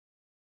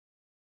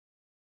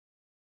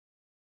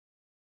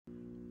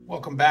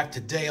Welcome back to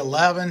day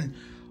 11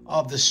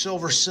 of the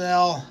silver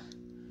cell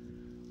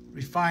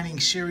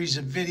refining series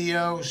of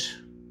videos.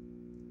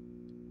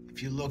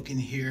 If you look in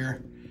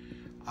here,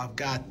 I've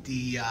got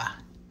the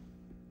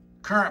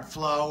current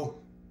flow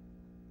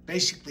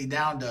basically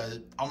down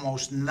to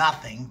almost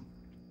nothing.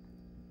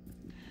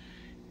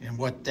 And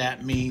what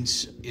that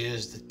means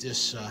is that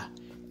this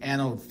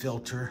anode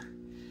filter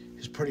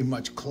is pretty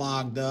much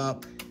clogged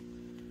up.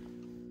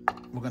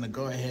 We're going to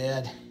go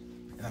ahead,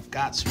 and I've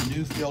got some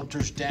new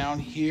filters down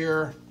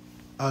here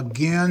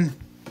again,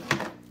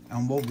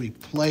 and we'll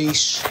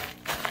replace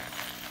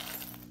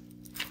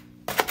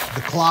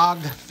the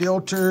clogged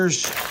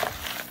filters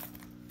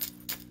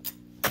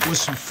with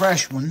some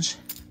fresh ones,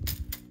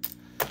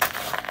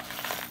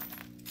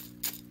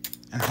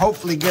 and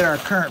hopefully get our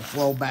current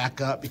flow back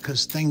up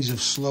because things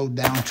have slowed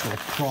down to a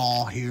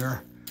crawl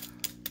here.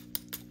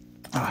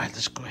 All right,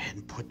 let's go ahead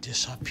and put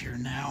this up here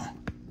now.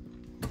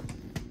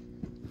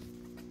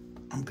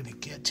 I'm gonna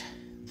get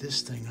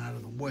this thing out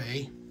of the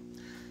way.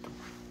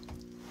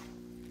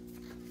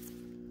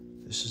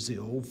 This is the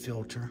old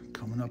filter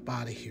coming up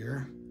out of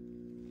here.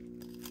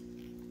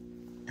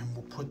 And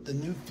we'll put the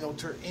new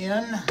filter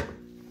in.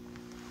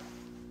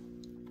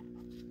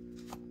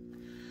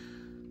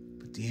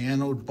 Put the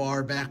anode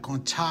bar back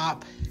on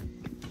top.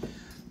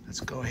 Let's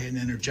go ahead and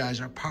energize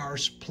our power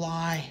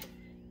supply.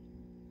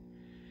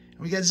 And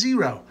we got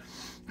 0.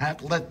 I have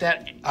to let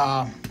that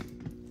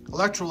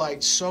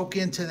electrolyte soak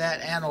into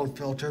that anode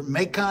filter,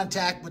 make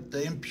contact with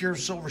the impure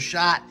silver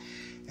shot,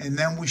 and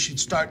then we should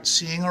start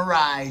seeing a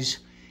rise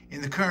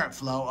in the current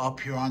flow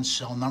up here on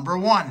cell number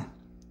 1.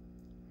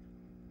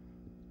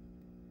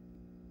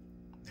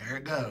 There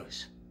it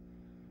goes.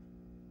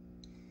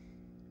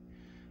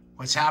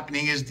 What's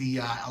happening is the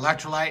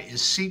electrolyte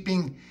is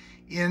seeping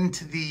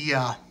into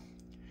the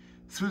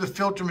through the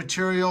filter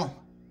material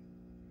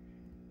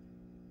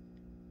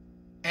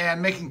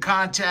and making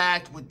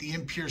contact with the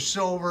impure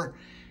silver,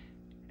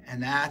 and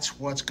that's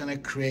what's going to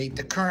create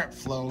the current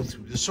flow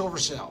through the silver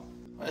cell.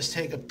 Let's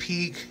take a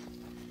peek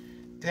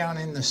down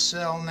in the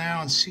cell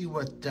now and see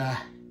what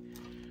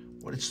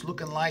it's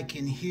looking like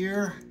in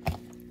here.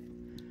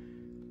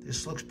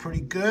 This looks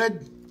pretty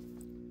good.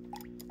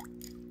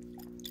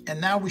 And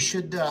now we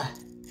should, now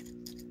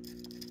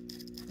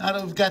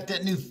that we've got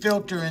that new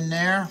filter in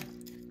there,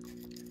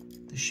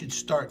 this should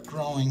start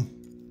growing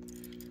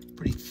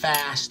pretty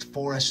fast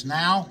for us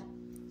now.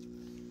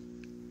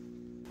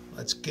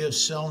 Let's give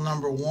cell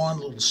number 1 a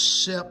little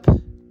sip of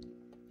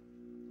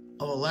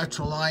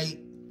electrolyte.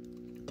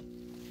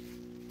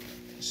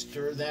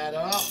 Stir that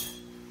up.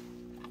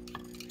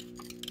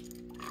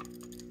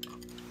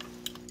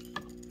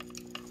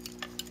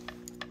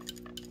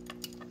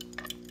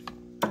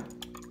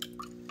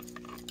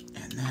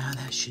 And now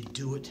that should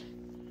do it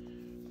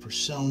for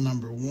cell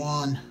number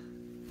 1.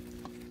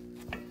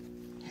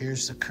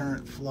 Here's the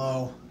current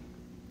flow.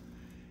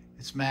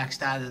 It's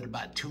maxed out at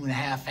about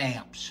 2.5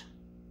 amps.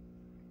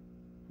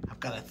 I've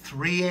got a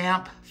 3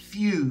 amp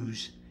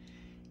fuse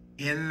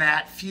in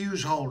that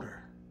fuse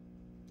holder.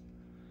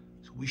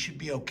 So we should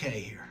be okay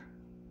here.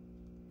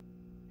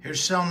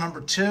 Here's cell number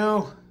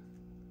 2.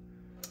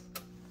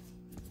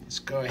 Let's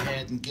go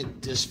ahead and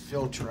get this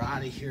filter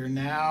out of here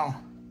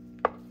now.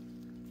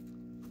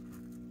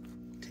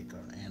 Take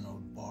our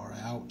anode bar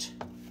out.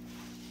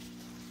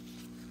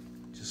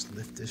 Just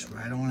lift this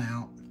right on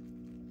out.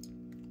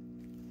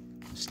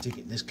 Stick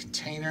it in this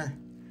container.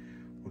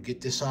 We'll get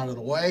this out of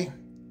the way.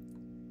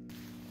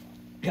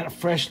 Got a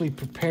freshly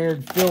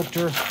prepared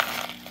filter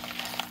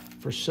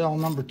for cell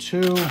number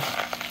 2. Let's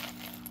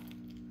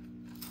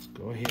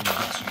go ahead and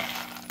get some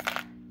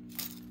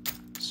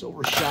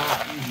silver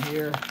shot in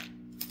here.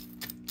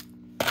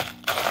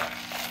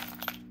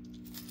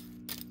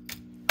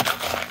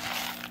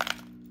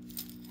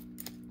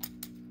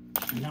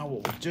 And now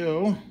what we'll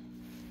do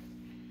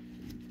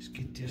is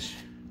get this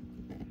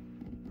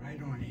right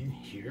on in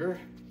here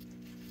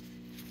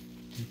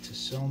into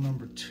cell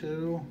number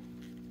 2.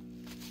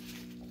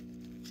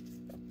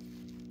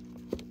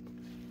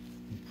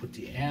 Put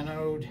the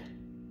anode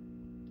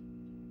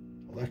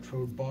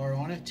electrode bar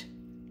on it.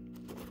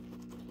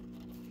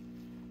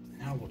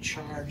 Now we'll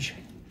charge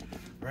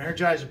or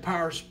energize the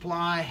power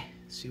supply.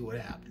 See what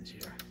happens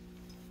here.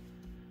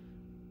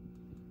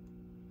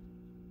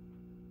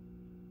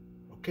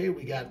 Okay,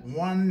 we got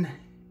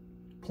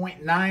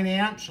 1.9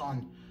 amps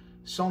on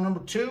cell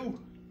number 2,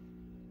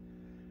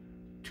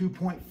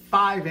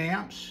 2.5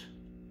 amps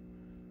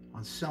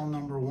on cell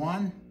number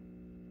 1.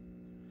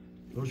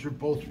 Those are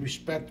both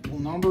respectable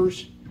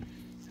numbers.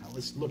 Now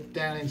let's look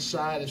down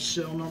inside of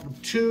cell number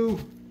 2.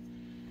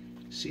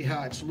 See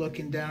how it's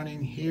looking down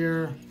in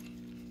here.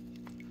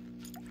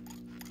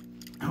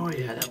 Oh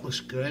yeah, that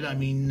looks good. I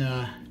mean,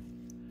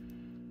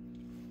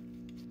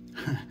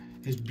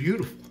 it's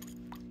beautiful.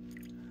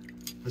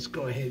 Let's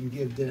go ahead and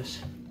give this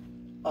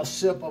a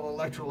sip of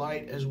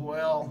electrolyte as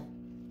well.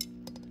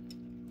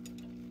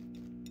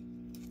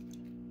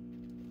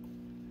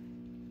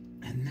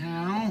 And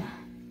now,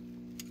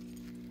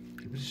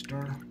 give it a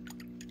stir.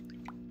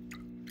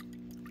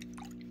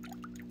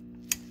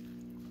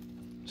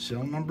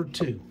 Cell number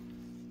 2.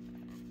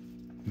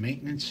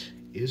 Maintenance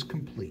is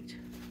complete.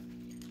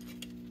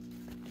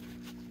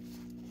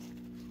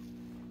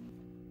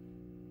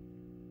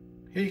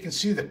 Here you can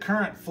see the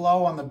current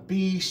flow on the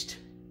Beast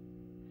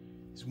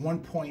is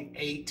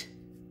 1.8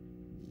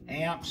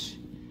 amps,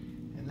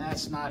 and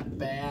that's not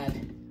bad.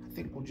 I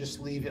think we'll just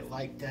leave it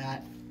like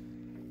that.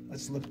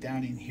 Let's look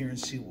down in here and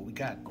see what we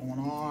got going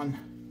on.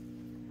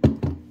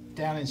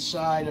 Down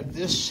inside of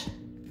this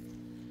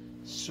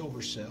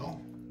silver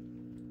cell.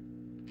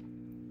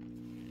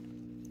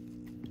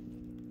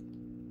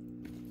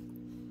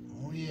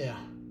 Oh yeah,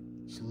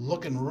 it's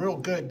looking real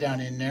good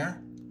down in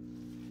there.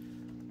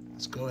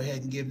 Let's go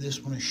ahead and give this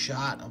one a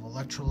shot of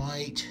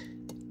electrolyte.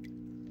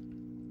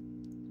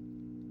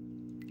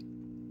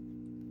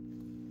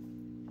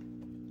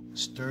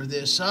 Stir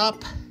this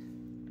up.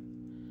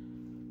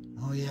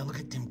 Oh yeah, look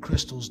at them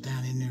crystals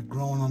down in there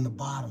growing on the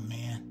bottom,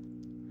 man.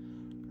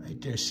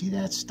 Right there, see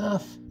that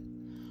stuff?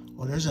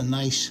 Oh, there's a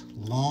nice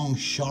long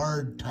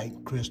shard type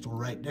crystal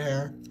right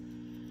there.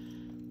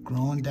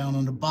 Growing down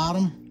on the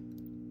bottom.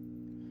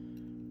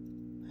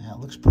 That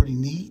looks pretty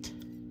neat.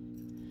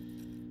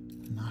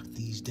 Knock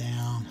these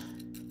down.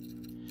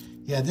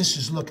 Yeah, this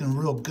is looking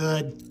real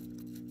good.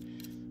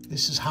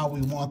 This is how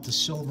we want the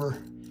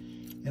silver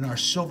in our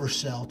silver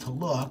cell to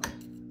look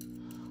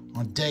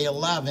on day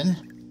 11.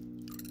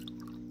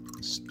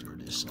 Let's stir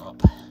this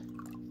up.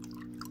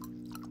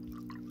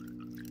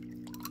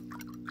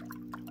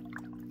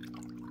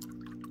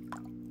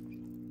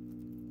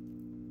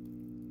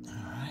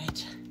 All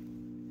right.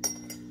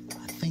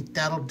 I think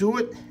that'll do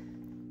it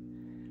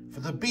for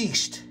the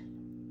Beast.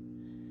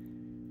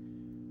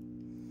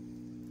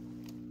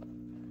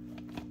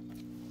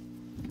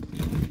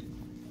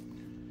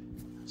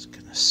 Just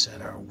gonna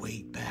set our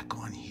weight back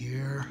on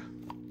here.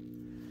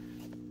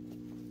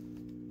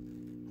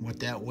 What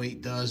that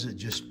weight does, it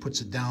just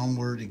puts a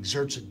downward,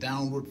 exerts a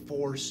downward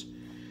force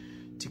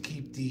to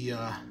keep the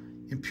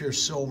impure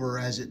silver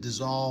as it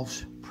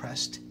dissolves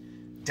pressed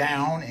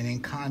down and in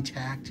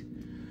contact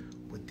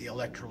with the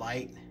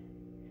electrolyte.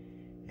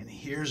 And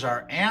here's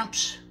our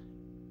amps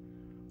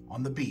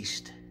on the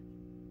Beast.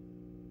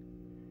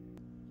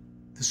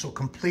 This will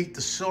complete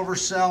the silver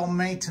cell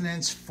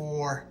maintenance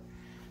for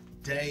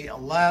day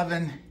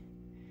 11.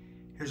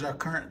 Here's our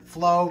current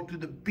flow through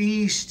the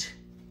Beast.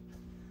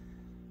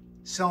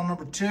 Cell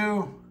number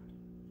 2,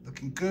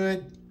 looking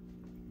good.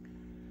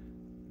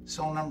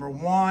 Cell number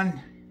 1,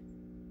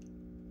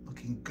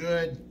 looking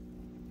good.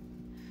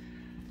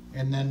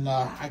 And then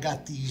I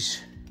got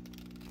these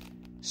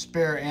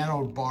spare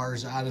anode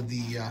bars out of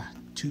the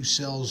 2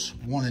 cells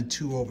 1 and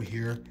 2 over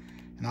here.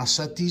 And I'll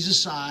set these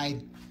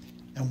aside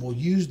and we'll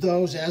use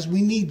those as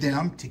we need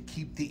them to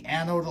keep the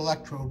anode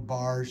electrode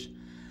bars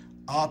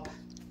up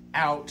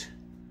out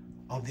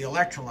of the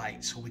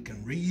electrolyte so we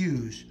can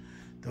reuse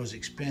those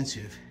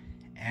expensive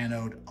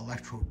anode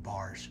electrode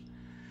bars.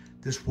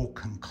 This will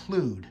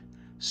conclude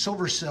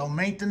silver cell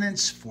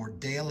maintenance for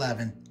day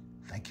 11.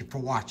 Thank you for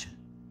watching.